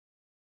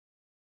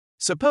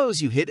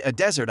Suppose you hit a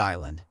desert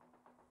island.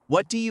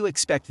 What do you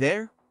expect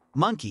there?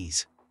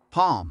 Monkeys,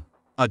 palm,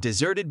 a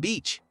deserted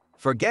beach.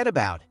 Forget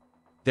about it.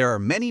 There are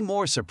many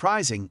more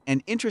surprising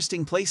and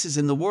interesting places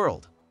in the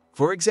world.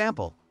 For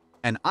example,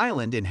 an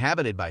island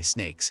inhabited by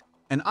snakes,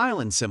 an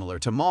island similar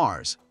to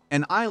Mars,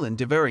 an island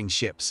devouring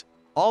ships.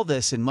 All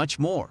this and much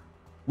more.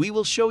 We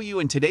will show you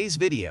in today's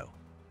video.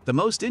 The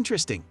most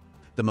interesting,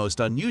 the most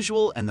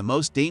unusual, and the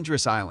most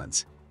dangerous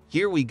islands.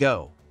 Here we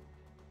go.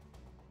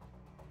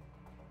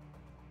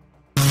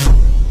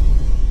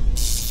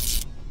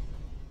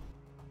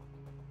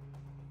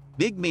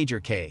 Big Major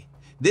Cay.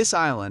 This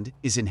island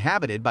is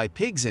inhabited by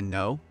pigs, and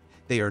no,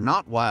 they are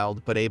not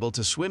wild but able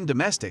to swim.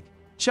 Domestic,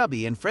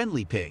 chubby and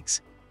friendly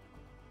pigs.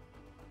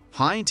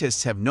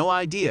 Scientists have no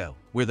idea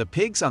where the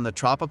pigs on the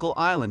tropical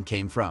island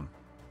came from.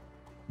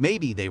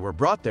 Maybe they were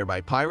brought there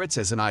by pirates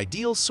as an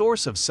ideal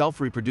source of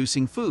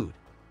self-reproducing food.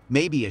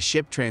 Maybe a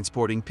ship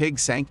transporting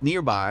pigs sank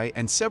nearby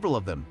and several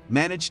of them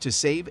managed to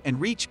save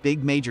and reach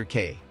Big Major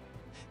Cay.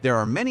 There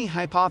are many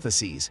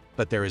hypotheses,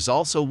 but there is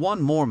also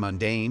one more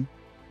mundane.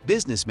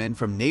 Businessmen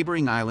from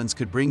neighboring islands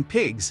could bring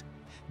pigs.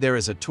 There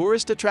is a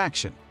tourist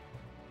attraction.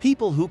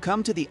 People who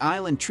come to the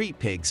island treat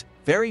pigs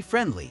very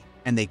friendly,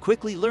 and they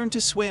quickly learn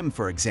to swim,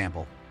 for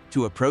example,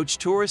 to approach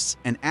tourists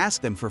and ask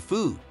them for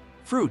food,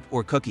 fruit,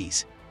 or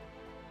cookies.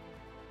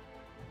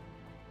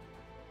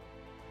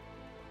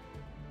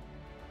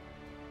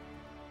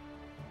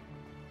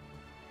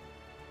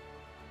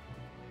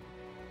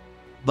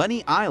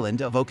 Bunny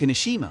Island of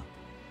Okunoshima.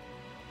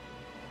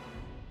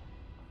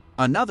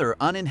 Another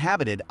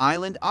uninhabited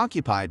island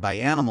occupied by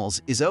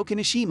animals is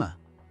Okunoshima.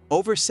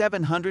 Over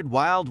 700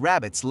 wild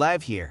rabbits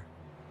live here.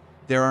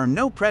 There are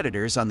no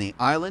predators on the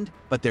island,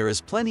 but there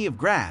is plenty of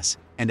grass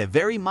and a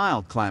very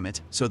mild climate,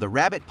 so the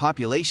rabbit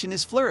population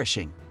is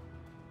flourishing.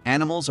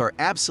 Animals are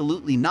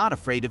absolutely not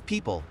afraid of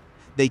people.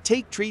 They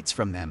take treats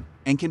from them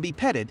and can be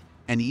petted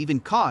and even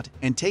caught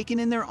and taken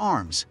in their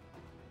arms.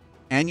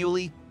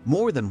 Annually,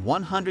 more than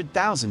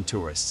 100,000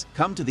 tourists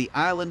come to the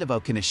island of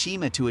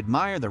Okunoshima to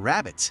admire the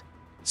rabbits.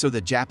 So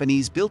the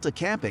Japanese built a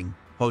camping,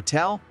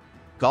 hotel,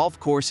 golf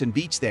course and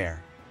beach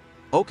there.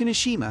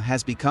 Okunoshima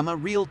has become a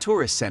real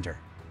tourist center.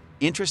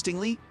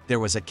 Interestingly, there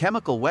was a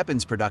chemical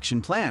weapons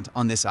production plant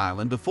on this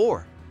island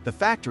before. The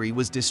factory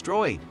was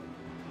destroyed.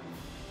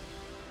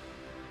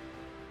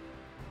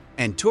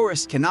 And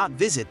tourists cannot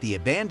visit the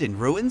abandoned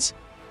ruins?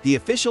 The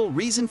official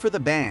reason for the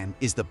ban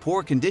is the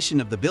poor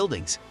condition of the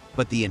buildings,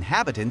 but the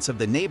inhabitants of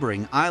the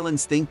neighboring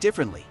islands think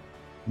differently.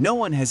 No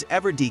one has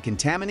ever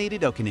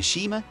decontaminated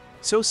Okunoshima,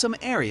 so some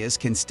areas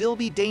can still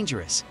be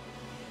dangerous.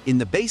 In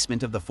the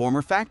basement of the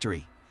former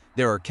factory,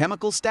 there are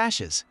chemical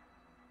stashes.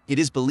 It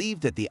is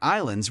believed that the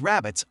island's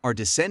rabbits are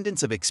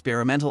descendants of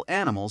experimental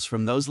animals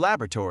from those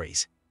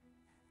laboratories.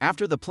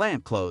 After the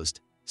plant closed,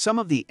 some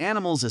of the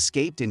animals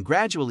escaped and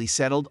gradually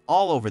settled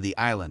all over the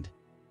island.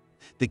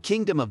 The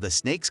kingdom of the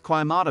snakes,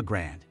 Queimada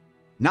Grande.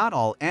 Not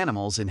all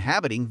animals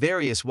inhabiting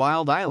various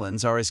wild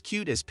islands are as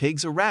cute as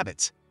pigs or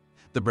rabbits.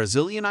 The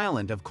Brazilian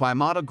island of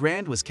Queimada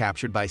Grande was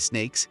captured by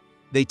snakes.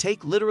 They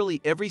take literally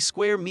every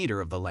square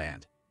meter of the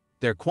land.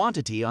 Their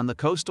quantity on the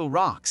coastal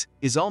rocks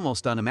is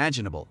almost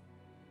unimaginable.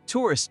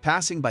 Tourists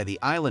passing by the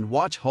island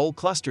watch whole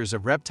clusters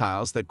of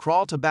reptiles that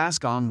crawl to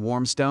bask on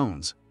warm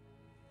stones.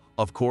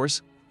 Of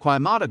course,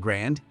 Queimada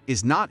Grande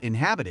is not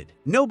inhabited.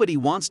 Nobody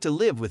wants to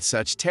live with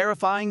such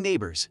terrifying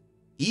neighbors.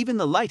 Even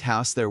the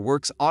lighthouse there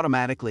works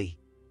automatically.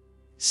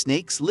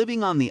 Snakes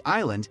living on the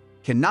island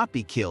cannot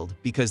be killed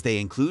because they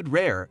include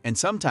rare and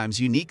sometimes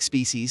unique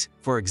species,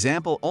 for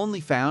example only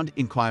found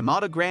in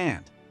Queimada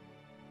Grande.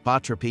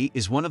 Batrapi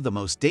is one of the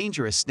most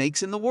dangerous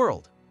snakes in the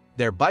world.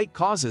 Their bite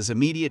causes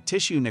immediate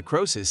tissue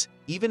necrosis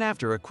even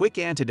after a quick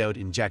antidote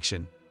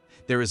injection.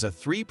 There is a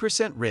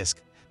 3% risk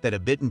that a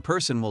bitten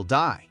person will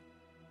die.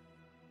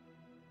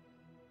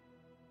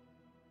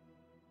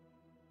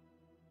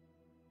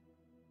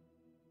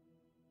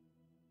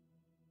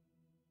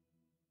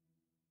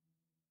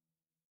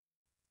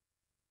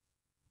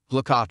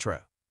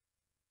 Socotra.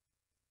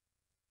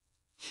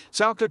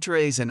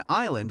 Socotra is an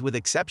island with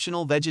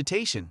exceptional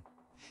vegetation.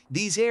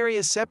 These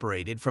areas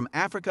separated from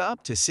Africa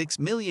up to 6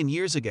 million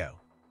years ago.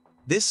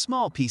 This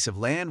small piece of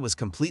land was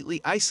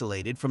completely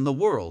isolated from the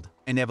world,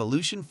 and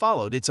evolution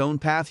followed its own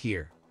path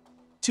here.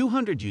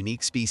 200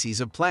 unique species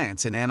of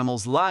plants and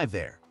animals live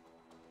there.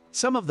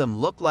 Some of them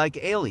look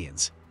like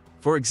aliens.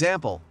 For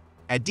example,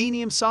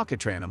 Adenium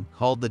socotranum,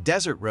 called the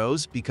desert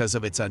rose because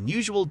of its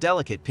unusual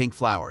delicate pink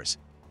flowers.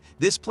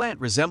 This plant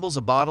resembles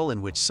a bottle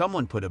in which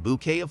someone put a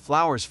bouquet of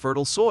flowers.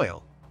 Fertile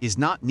soil is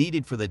not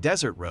needed for the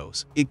desert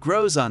rose. It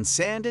grows on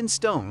sand and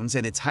stones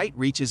and its height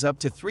reaches up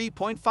to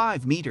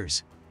 3.5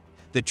 meters.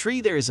 The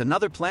tree there is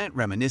another plant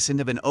reminiscent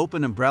of an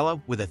open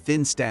umbrella with a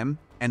thin stem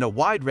and a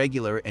wide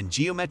regular and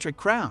geometric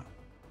crown.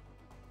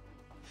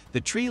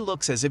 The tree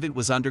looks as if it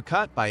was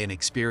undercut by an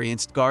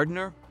experienced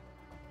gardener.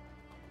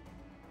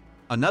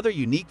 Another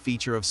unique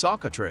feature of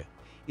Socotra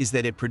is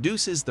that it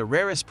produces the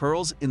rarest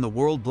pearls in the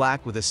world,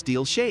 black with a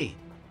steel shade.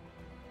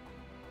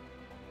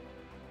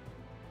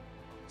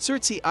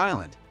 Sirtsi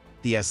Island.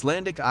 The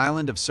Icelandic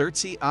island of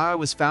Sirtsi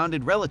was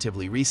founded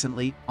relatively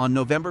recently on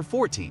November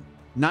 14,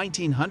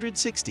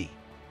 1960.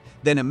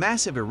 Then a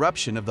massive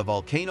eruption of the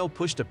volcano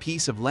pushed a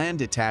piece of land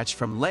detached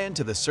from land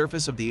to the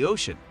surface of the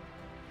ocean.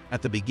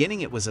 At the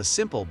beginning it was a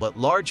simple but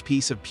large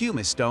piece of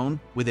pumice stone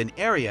with an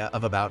area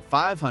of about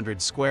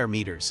 500 square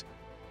meters.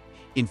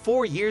 In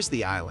 4 years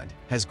the island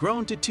has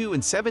grown to 2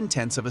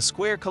 7/10 of a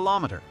square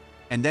kilometer,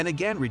 and then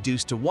again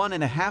reduced to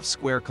 1.5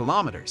 square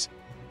kilometers.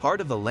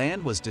 Part of the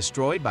land was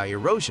destroyed by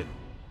erosion.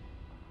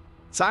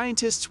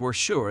 Scientists were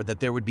sure that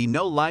there would be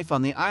no life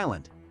on the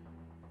island.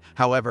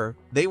 However,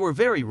 they were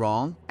very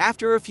wrong.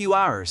 After a few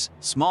hours,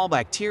 small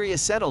bacteria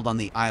settled on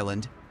the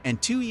island,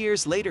 and 2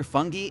 years later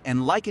fungi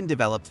and lichen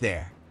developed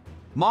there.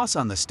 Moss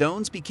on the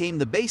stones became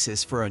the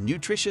basis for a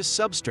nutritious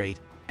substrate,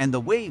 and the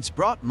waves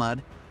brought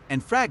mud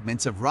and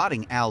fragments of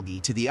rotting algae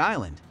to the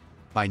island.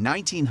 By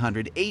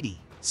 1980,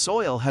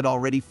 soil had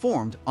already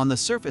formed on the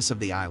surface of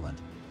the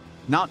island.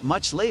 Not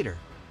much later,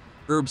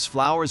 herbs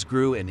flowers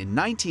grew, and in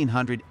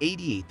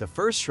 1988 the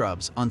first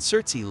shrubs on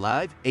Sirtsi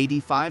lived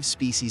 85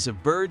 species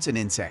of birds and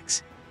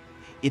insects.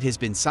 It has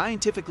been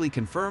scientifically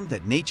confirmed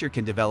that nature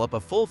can develop a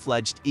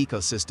full-fledged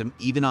ecosystem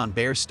even on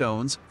bare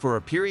stones for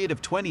a period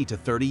of 20 to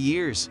 30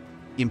 years.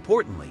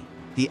 Importantly,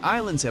 the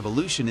island's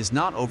evolution is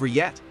not over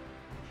yet.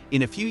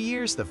 In a few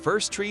years the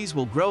first trees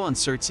will grow on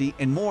Sirtsi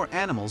and more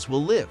animals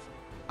will live.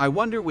 I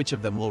wonder which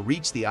of them will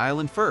reach the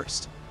island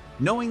first.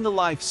 Knowing the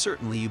life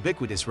certainly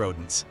ubiquitous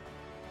rodents.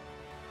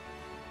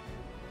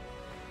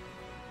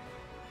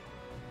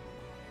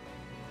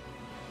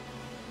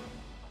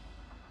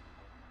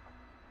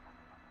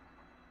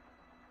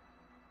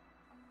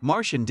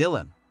 Martian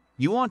Dylan,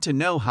 you want to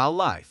know how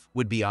life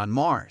would be on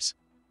Mars?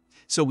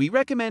 So we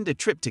recommend a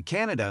trip to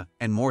Canada,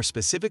 and more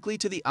specifically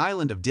to the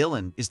island of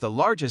Dylan is the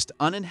largest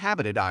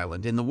uninhabited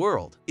island in the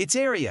world. Its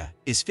area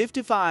is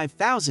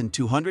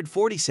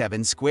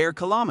 55,247 square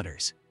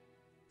kilometers.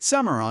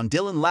 Summer on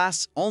Dylan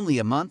lasts only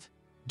a month.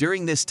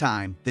 During this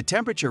time, the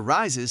temperature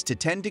rises to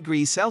 10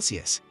 degrees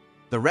Celsius.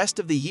 The rest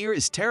of the year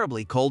is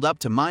terribly cold, up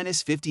to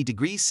 -50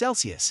 degrees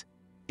Celsius.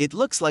 It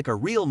looks like a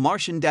real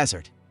Martian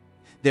desert.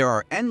 There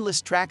are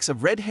endless tracts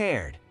of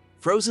red-haired,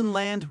 frozen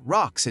land,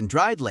 rocks, and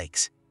dried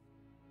lakes.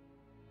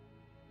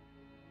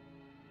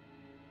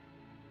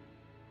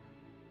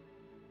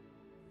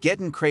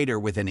 Gettin crater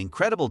with an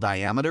incredible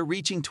diameter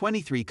reaching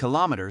 23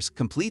 kilometers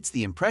completes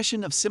the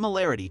impression of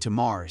similarity to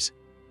Mars.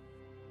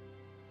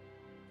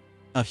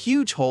 A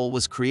huge hole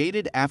was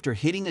created after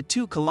hitting a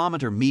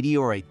 2-kilometer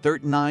meteorite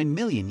 39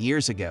 million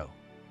years ago.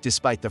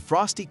 Despite the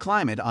frosty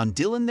climate on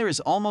Dylan, there is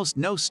almost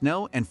no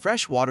snow, and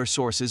freshwater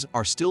sources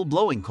are still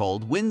blowing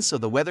cold winds, so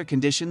the weather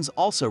conditions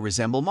also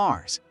resemble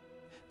Mars.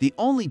 The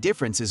only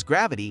difference is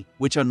gravity,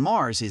 which on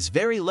Mars is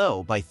very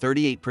low by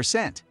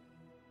 38%.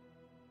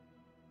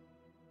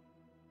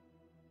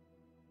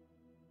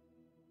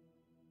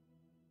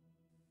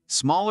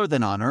 Smaller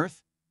than on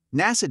Earth,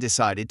 NASA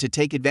decided to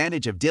take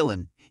advantage of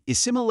Dylan's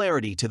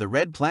similarity to the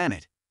red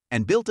planet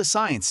and built a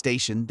science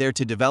station there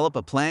to develop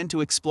a plan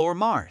to explore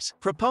Mars.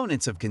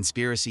 Proponents of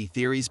conspiracy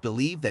theories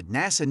believe that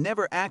NASA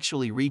never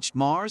actually reached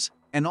Mars,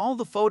 and all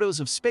the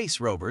photos of space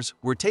rovers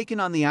were taken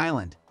on the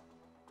island.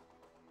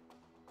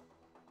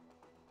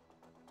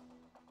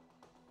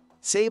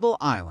 Sable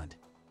Island.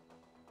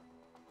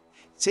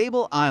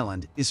 Sable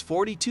Island is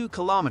 42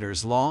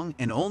 kilometers long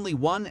and only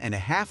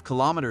 1.5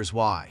 kilometers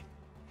wide.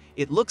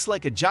 It looks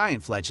like a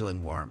giant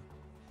fledgling worm.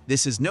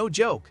 This is no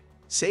joke.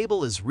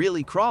 Sable is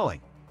really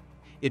crawling.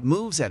 It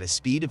moves at a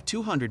speed of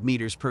 200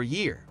 meters per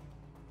year.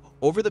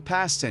 Over the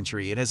past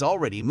century, it has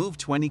already moved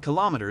 20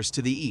 kilometers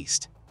to the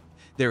east.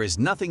 There is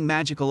nothing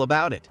magical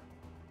about it.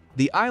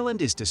 The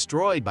island is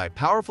destroyed by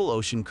powerful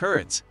ocean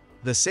currents,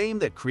 the same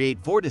that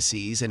create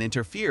vortices and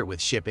interfere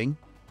with shipping.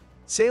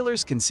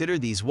 Sailors consider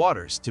these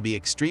waters to be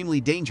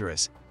extremely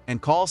dangerous and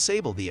call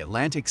Sable the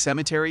Atlantic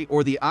Cemetery,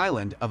 or the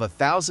island of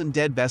 1,000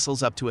 dead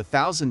vessels. Up to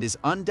 1,000 is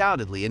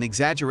undoubtedly an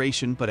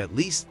exaggeration, but at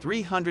least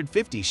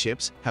 350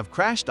 ships have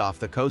crashed off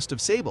the coast of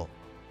Sable.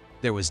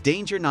 There was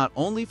danger not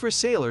only for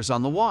sailors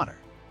on the water.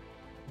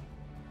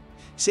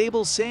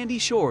 Sable's sandy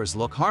shores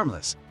look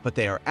harmless, but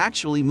they are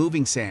actually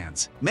moving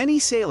sands. Many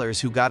sailors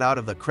who got out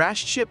of the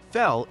crashed ship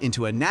fell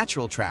into a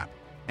natural trap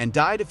and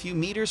died a few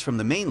meters from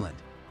the mainland.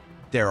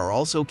 There are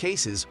also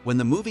cases when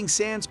the moving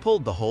sands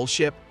pulled the whole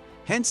ship,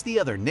 hence the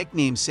other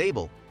nickname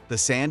Sable, the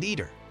Sand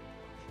Eater.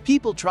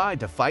 People tried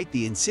to fight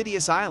the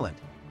insidious island.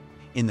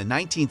 In the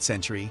 19th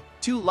century,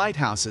 2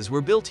 lighthouses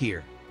were built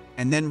here,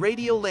 and then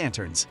radio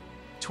lanterns.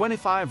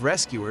 25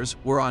 rescuers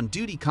were on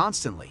duty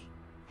constantly.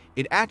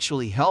 It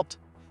actually helped.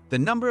 The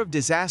number of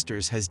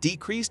disasters has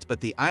decreased,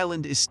 but the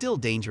island is still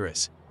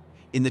dangerous.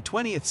 In the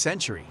 20th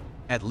century,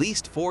 at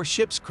least 4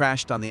 ships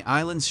crashed on the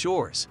island's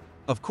shores.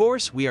 Of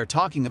course, we are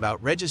talking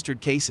about registered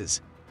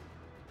cases.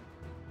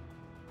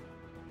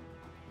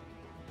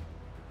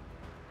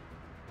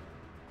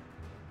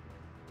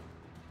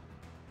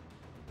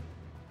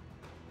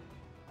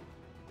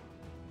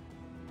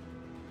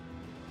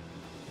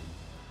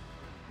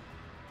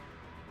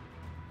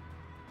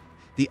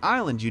 The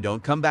island you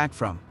don't come back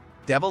from.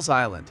 Devil's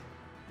Island.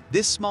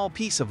 This small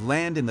piece of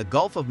land in the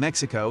Gulf of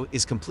Mexico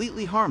is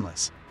completely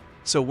harmless.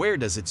 So where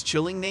does its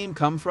chilling name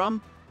come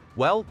from?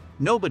 Well,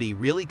 nobody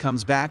really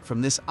comes back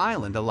from this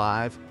island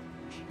alive.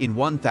 In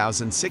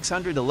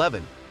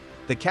 1611,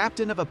 the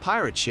captain of a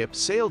pirate ship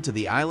sailed to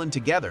the island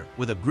together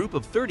with a group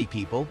of 30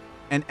 people.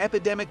 An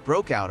epidemic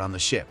broke out on the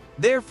ship.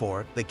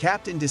 Therefore, the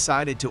captain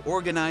decided to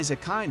organize a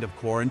kind of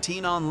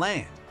quarantine on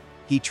land.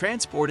 He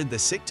transported the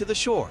sick to the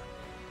shore.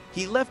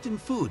 He left them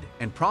food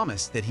and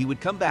promised that he would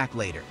come back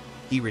later.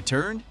 He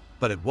returned,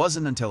 but it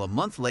wasn't until a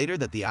month later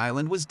that the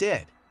island was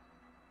dead.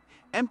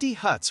 Empty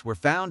huts were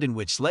found in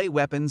which lay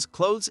weapons,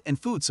 clothes, and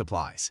food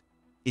supplies.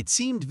 It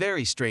seemed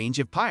very strange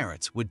if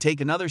pirates would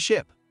take another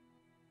ship.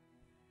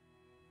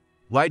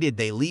 Why did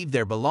they leave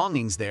their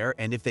belongings there,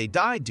 and if they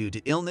died due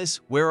to illness,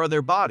 where are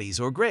their bodies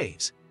or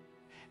graves?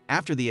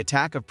 After the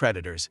attack of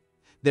predators,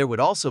 there would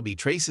also be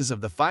traces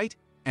of the fight,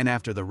 and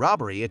after the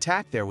robbery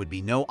attack there would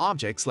be no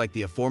objects like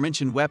the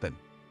aforementioned weapon.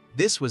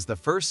 This was the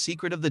first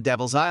secret of the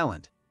Devil's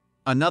Island.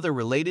 Another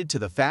related to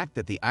the fact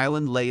that the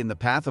island lay in the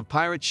path of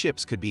pirate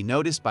ships could be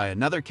noticed by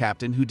another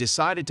captain who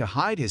decided to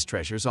hide his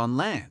treasures on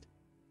land.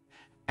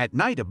 At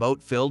night a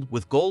boat filled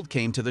with gold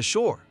came to the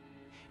shore.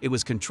 It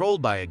was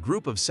controlled by a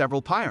group of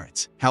several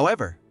pirates.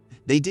 However,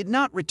 they did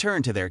not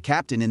return to their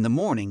captain in the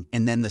morning,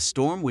 and then the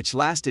storm, which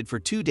lasted for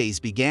 2 days,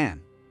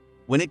 began.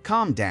 When it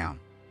calmed down,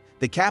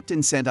 the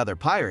captain sent other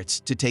pirates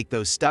to take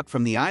those stuck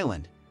from the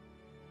island.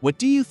 What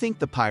do you think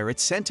the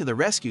pirates sent to the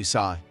rescue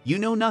saw? You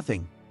know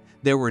nothing.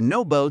 There were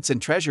no boats and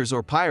treasures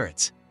or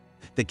pirates.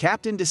 The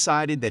captain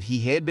decided that he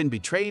had been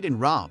betrayed and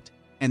robbed,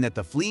 and that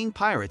the fleeing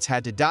pirates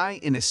had to die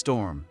in a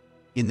storm.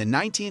 In the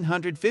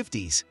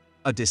 1950s,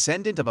 a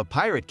descendant of a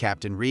pirate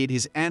captain read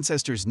his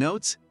ancestors'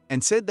 notes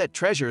and said that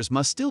treasures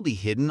must still be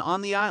hidden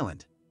on the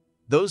island.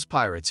 Those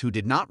pirates who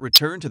did not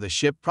return to the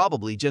ship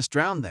probably just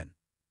drowned then.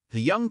 The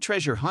young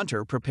treasure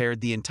hunter prepared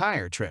the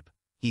entire trip.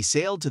 He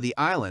sailed to the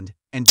island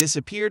and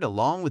disappeared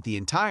along with the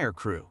entire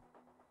crew.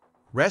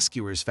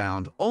 Rescuers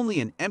found only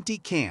an empty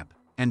camp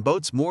and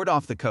boats moored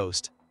off the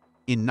coast.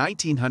 In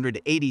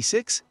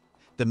 1986,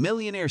 the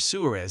millionaire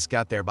Suarez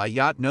got there by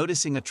yacht,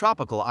 noticing a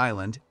tropical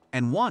island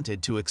and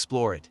wanted to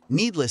explore it.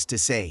 Needless to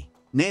say,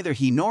 neither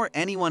he nor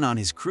anyone on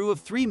his crew of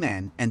 3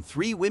 men and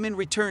 3 women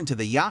returned to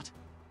the yacht.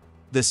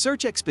 The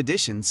search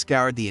expedition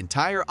scoured the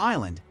entire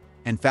island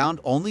and found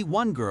only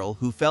one girl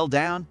who fell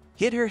down,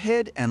 hit her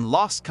head, and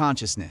lost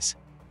consciousness.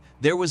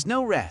 There was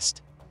no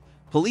rest.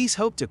 Police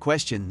hoped to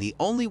question the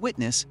only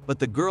witness, but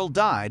the girl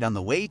died on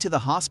the way to the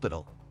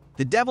hospital.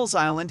 The Devil's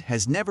Island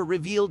has never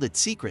revealed its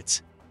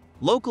secrets.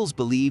 Locals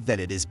believe that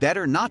it is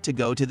better not to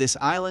go to this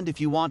island if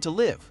you want to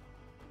live.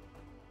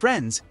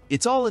 Friends,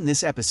 it's all in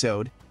this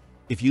episode.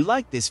 If you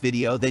like this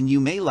video, then you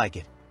may like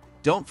it.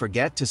 Don't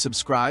forget to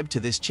subscribe to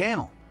this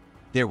channel.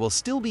 There will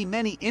still be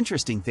many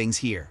interesting things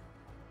here.